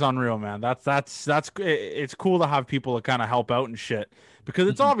is unreal, man. That's it's cool to have people to kind of help out and shit, because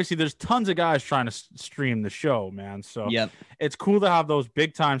it's obviously there's tons of guys trying to stream the show, man. So yep. It's cool to have those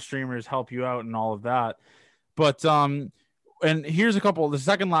big time streamers help you out and all of that. But and here's the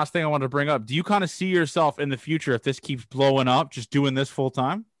second last thing I want to bring up. Do you kind of see yourself in the future, if this keeps blowing up, just doing this full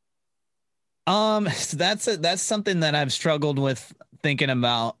time? So that's something that I've struggled with thinking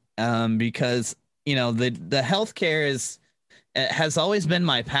about, because you know the healthcare has always been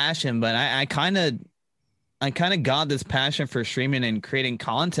my passion, but I kind of got this passion for streaming and creating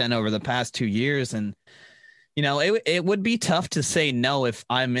content over the past 2 years, and you know it would be tough to say no if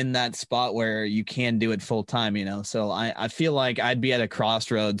I'm in that spot where you can do it full time, you know. So I feel like I'd be at a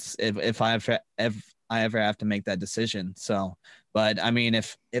crossroads if I ever have to make that decision. So, but I mean,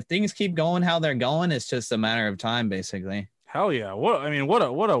 if things keep going how they're going, it's just a matter of time, basically. Hell yeah. What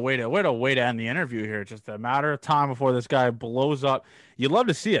a way to end the interview here. Just a matter of time before this guy blows up. You'd love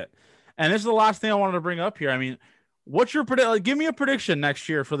to see it. And this is the last thing I wanted to bring up here. I mean, what's your give me a prediction next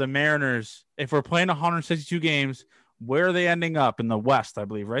year for the Mariners. If we're playing 162 games, where are they ending up in the West? I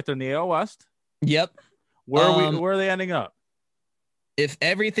believe, right? They're in the AL West. Yep. Where are they ending up? If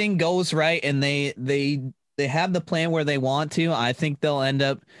everything goes right and they have the plan where they want to, I think they'll end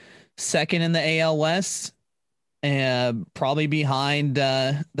up second in the AL West. Probably behind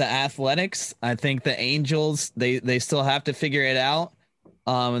the Athletics. I think the Angels they still have to figure it out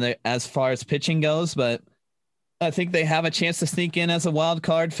as far as pitching goes, but I think they have a chance to sneak in as a wild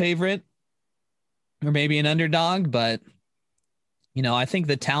card favorite or maybe an underdog. But you know, I think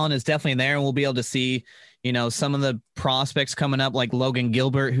the talent is definitely there, and we'll be able to see, you know, some of the prospects coming up like Logan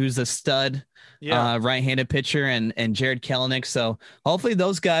Gilbert, who's a stud. Right-handed pitcher, and Jared Kelenic. So hopefully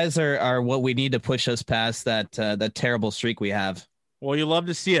those guys are what we need to push us past that terrible streak we have. Well, you love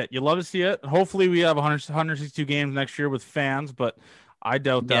to see it. You love to see it. Hopefully we have 162 games next year with fans, but I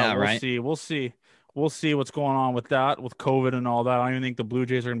doubt that. Yeah, we'll right. see. We'll see what's going on with that, with COVID and all that. I don't even think the Blue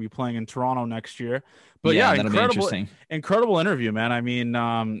Jays are going to be playing in Toronto next year. But yeah, incredible interview, man. I mean,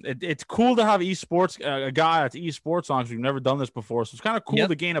 it's cool to have esports, a guy that's esports on, because we've never done this before. So it's kind of cool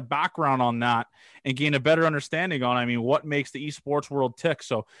to gain a background on that and gain a better understanding on, I mean, what makes the esports world tick.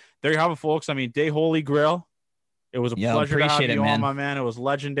 So there you have it, folks. I mean, Day Holy Grail. It was a pleasure to have you on, my man. It was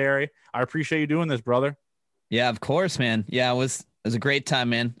legendary. I appreciate you doing this, brother. Yeah, of course, man. Yeah, it was a great time,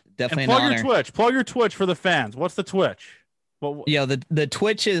 man. Definitely. And plug your Twitch for the fans. What's the Twitch? Yeah, the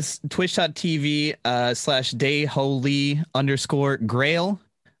Twitch is twitch.tv /dayholy_grail.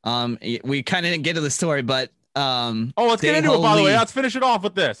 We kind of didn't get to the story, but let's get into it, by the way. Let's finish it off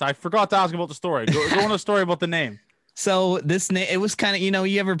with this. I forgot to ask about the story. Go on the story about the name. So this name, it was kind of, you know,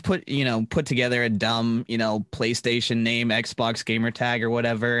 you ever put together a dumb, you know, PlayStation name, Xbox gamer tag or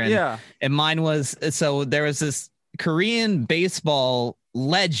whatever. And and mine was, so there was this Korean baseball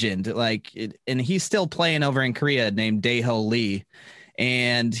legend, and he's still playing over in Korea, named Dae-Ho Lee,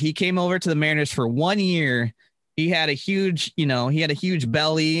 and he came over to the Mariners for 1 year. He had a huge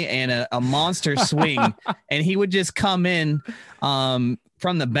belly and a monster swing, and he would just come in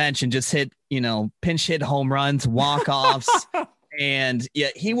from the bench and just hit, you know, pinch hit home runs, walk offs. And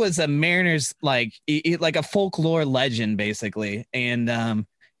yeah, he was a Mariners like a folklore legend, basically. And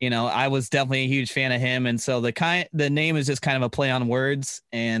you know, I was definitely a huge fan of him. And so the name is just kind of a play on words.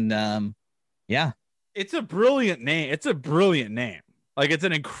 And yeah. It's a brilliant name. Like, it's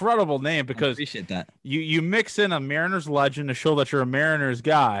an incredible name, because I appreciate that. You mix in a Mariners legend to show that you're a Mariners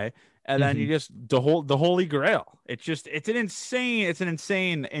guy, and then you just the holy grail. It's an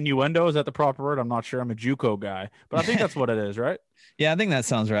insane innuendo. Is that the proper word? I'm not sure. I'm a JUCO guy, but I think that's what it is, right? Yeah, I think that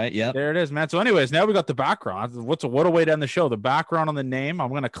sounds right. Yeah, there it is, man. So anyways, now we got the background. What a way to end the show. The background on the name. I'm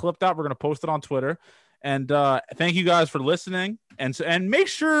going to clip that. We're going to post it on Twitter. And thank you guys for listening. And make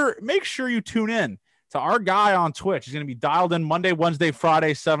sure you tune in to our guy on Twitch. He's going to be dialed in Monday, Wednesday,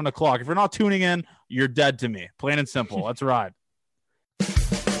 Friday, 7:00. If you're not tuning in, you're dead to me. Plain and simple. Let's ride.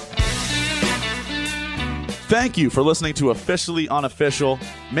 Thank you for listening to Officially Unofficial.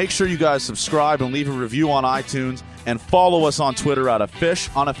 Make sure you guys subscribe and leave a review on iTunes, and follow us on Twitter at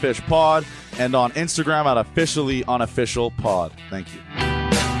 @OnAFishPod and on Instagram at OfficiallyUnofficialPod. Thank you.